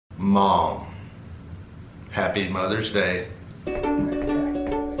Mom, happy Mother's Day.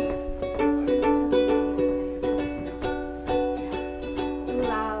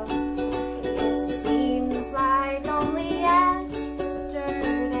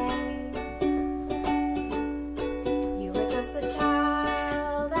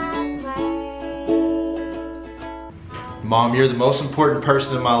 Mom, you're the most important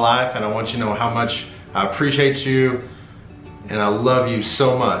person in my life, and I want you to know how much I appreciate you and I love you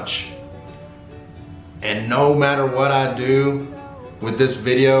so much. And no matter what I do with this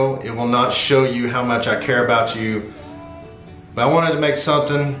video, it will not show you how much I care about you. But I wanted to make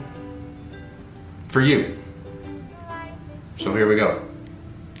something for you. So here we go.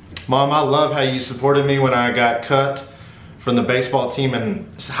 Mom, I love how you supported me when I got cut from the baseball team in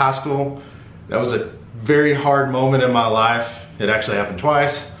high school. That was a very hard moment in my life. It actually happened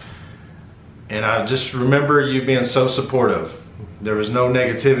twice. And I just remember you being so supportive. There was no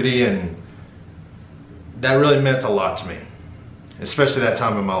negativity, and that really meant a lot to me, especially that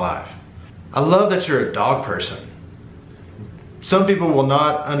time in my life. I love that you're a dog person. Some people will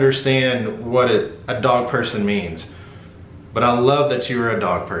not understand what a dog person means, but I love that you are a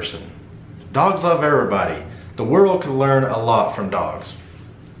dog person. Dogs love everybody. The world can learn a lot from dogs.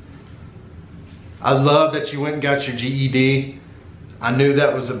 I love that you went and got your GED. I knew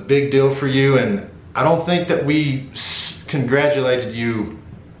that was a big deal for you, and I don't think that we congratulated you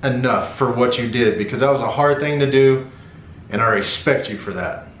enough for what you did, because that was a hard thing to do, and I respect you for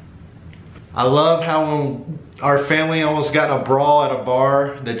that. I love how when our family almost got in a brawl at a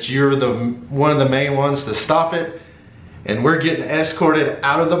bar, that you're one of the main ones to stop it, and we're getting escorted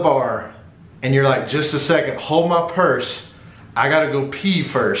out of the bar, and you're like, just a second, hold my purse, I gotta go pee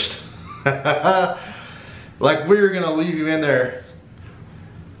first. Like we were gonna leave you in there.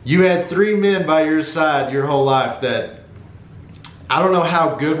 You had 3 men by your side your whole life that, I don't know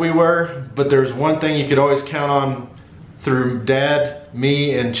how good we were, but there's one thing you could always count on through Dad,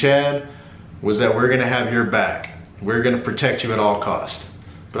 me, and Chad, was that we're gonna have your back. We're gonna protect you at all costs.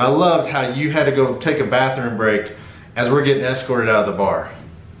 But I loved how you had to go take a bathroom break as we're getting escorted out of the bar.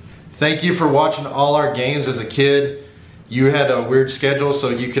 Thank you for watching all our games as a kid. You had a weird schedule, so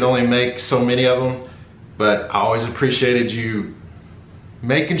you could only make so many of them, but I always appreciated you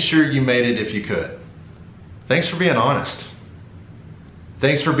making sure you made it if you could. Thanks for being honest.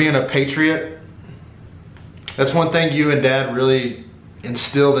 Thanks for being a patriot. That's one thing you and Dad really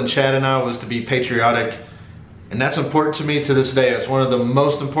instilled in Chad and I, was to be patriotic, and that's important to me to this day. It's one of the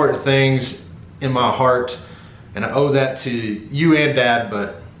most important things in my heart, and I owe that to you and Dad,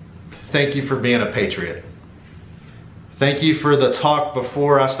 but thank you for being a patriot. Thank you for the talk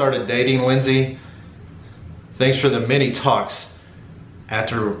before I started dating Lindsay. Thanks for the many talks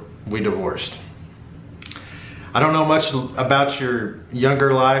after we divorced. I don't know much about your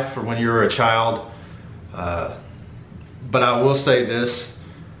younger life or when you were a child, but I will say this.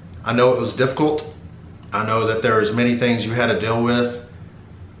 I know it was difficult. I know that there was many things you had to deal with,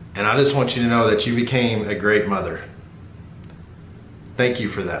 and I just want you to know that you became a great mother. Thank you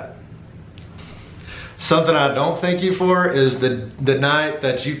for that. Something I don't thank you for is the night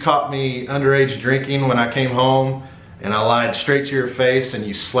that you caught me underage drinking when I came home, and I lied straight to your face and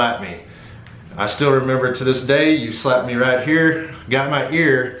you slapped me. I still remember to this day, you slapped me right here, got my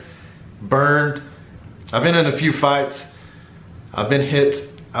ear burned. I've been in a few fights, I've been hit,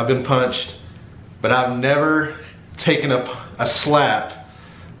 I've been punched, but I've never taken a slap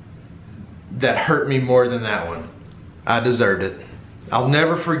that hurt me more than that one. I deserved it. I'll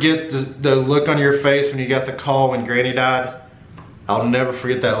never forget the look on your face when you got the call when Granny died. I'll never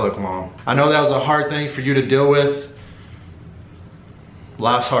forget that look, Mom. I know that was a hard thing for you to deal with.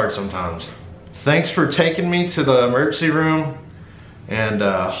 Life's hard sometimes. Thanks for taking me to the emergency room and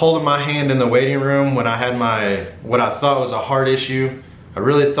holding my hand in the waiting room when I had what I thought was a heart issue. I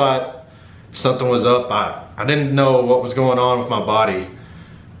really thought something was up. I didn't know what was going on with my body.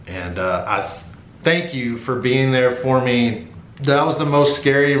 And I thank you for being there for me. That was the most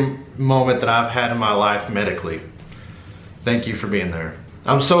scary moment that I've had in my life medically. Thank you for being there.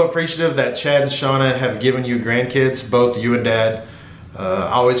 I'm so appreciative that Chad and Shauna have given you grandkids, both you and Dad.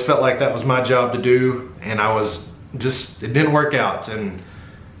 I always felt like that was my job to do, and it didn't work out. And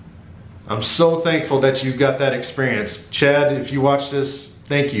I'm so thankful that you got that experience. Chad, if you watch this,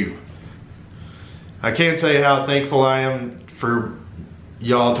 thank you. I can't tell you how thankful I am for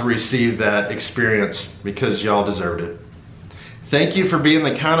y'all to receive that experience, because y'all deserved it. Thank you for being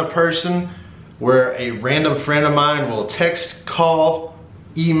the kind of person where a random friend of mine will text, call,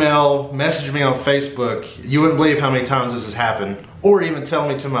 email, message me on Facebook. You wouldn't believe how many times this has happened, or even tell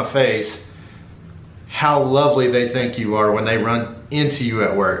me to my face how lovely they think you are when they run into you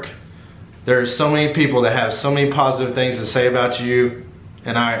at work. There's so many people that have so many positive things to say about you,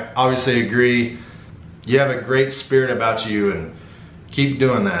 and I obviously agree. You have a great spirit about you, and keep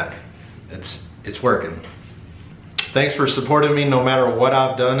doing that. It's working. Thanks for supporting me no matter what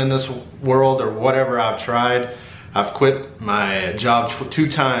I've done in this world or whatever I've tried. I've quit my job 2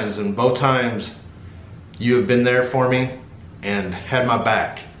 times, and both times you have been there for me and had my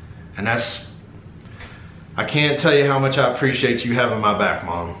back. And I can't tell you how much I appreciate you having my back,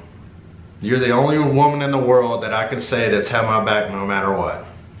 Mom. You're the only woman in the world that I can say that's had my back no matter what.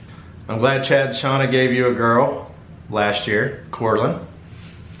 I'm glad Chad and Shauna gave you a girl last year, Cortland.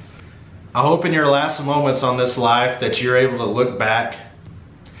 I hope in your last moments on this life that you're able to look back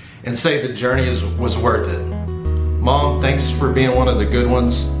and say the journey was worth it. Mom, thanks for being one of the good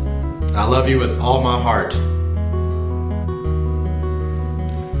ones. I love you with all my heart.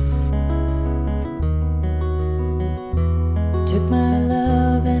 Took my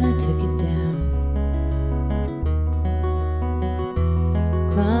love and I took it down.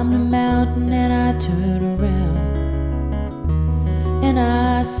 Climbed a mountain and I turned around, and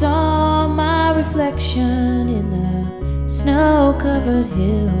I saw my reflection in the snow-covered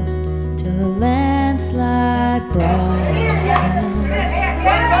hills till a landslide brought it down.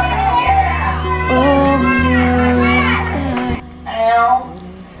 Oh, mirror in the sky. Ow,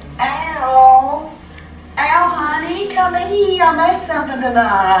 ow, ow, honey, come here. I made something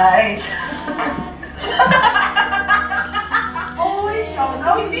tonight. Boy, y'all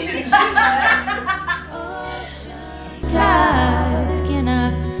know you should do that. Tides, can I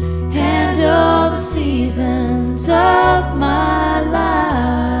handle the seasons of my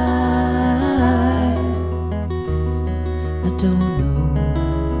life? I don't know.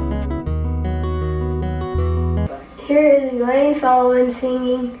 Here is Elaine Sullivan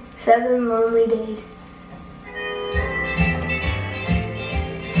singing 7 Lonely Days.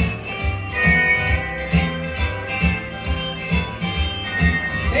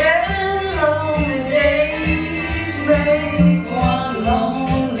 Seven lonely days make one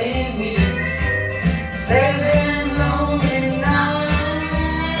lonely week. 7 lonely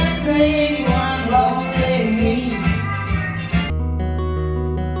nights make one lonely me.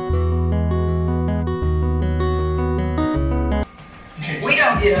 We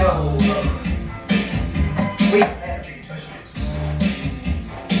don't get old. We Can't touch this.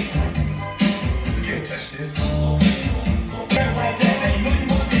 You can't touch this. Like that, now you know you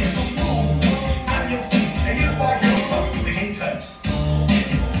want to be so cool. Out of your seat and get back your phone. You can't touch. You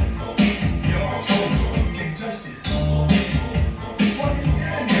know, I told you, you can't touch this. Why you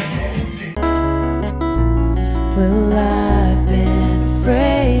stand there, man? You can't. Well, I've been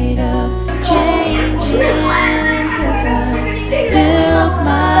afraid of changing, 'cause I built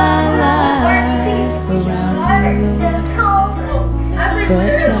my life around you.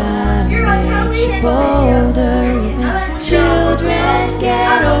 But time makes you bolder.